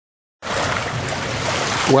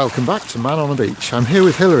Welcome back to Man on the Beach. I'm here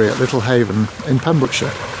with Hilary at Little Haven in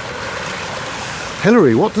Pembrokeshire.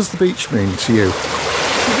 Hilary, what does the beach mean to you?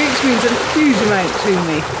 The beach means a huge amount to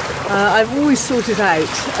me. I've always sought it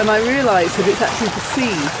out, and I realise that it's actually the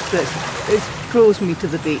sea that draws me to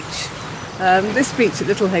the beach. This beach at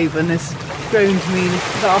Little Haven has grown to mean a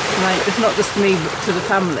vast amount, if not just to me, but to the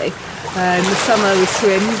family. In the summer we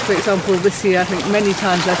swim, for example this year I think many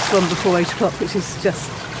times I've swum before 8 o'clock, which is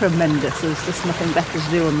just tremendous. There's just nothing better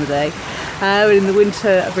to do on the day. In the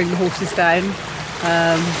winter I bring the horses down.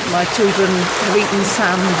 My children have eaten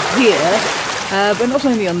sand here, but not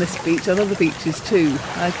only on this beach, on other beaches too.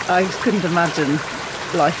 I couldn't imagine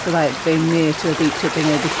life without being near to a beach or being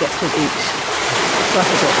able to get to a beach.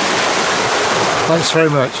 Quite a bit. Thanks very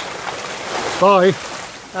much. Bye.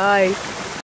 Bye.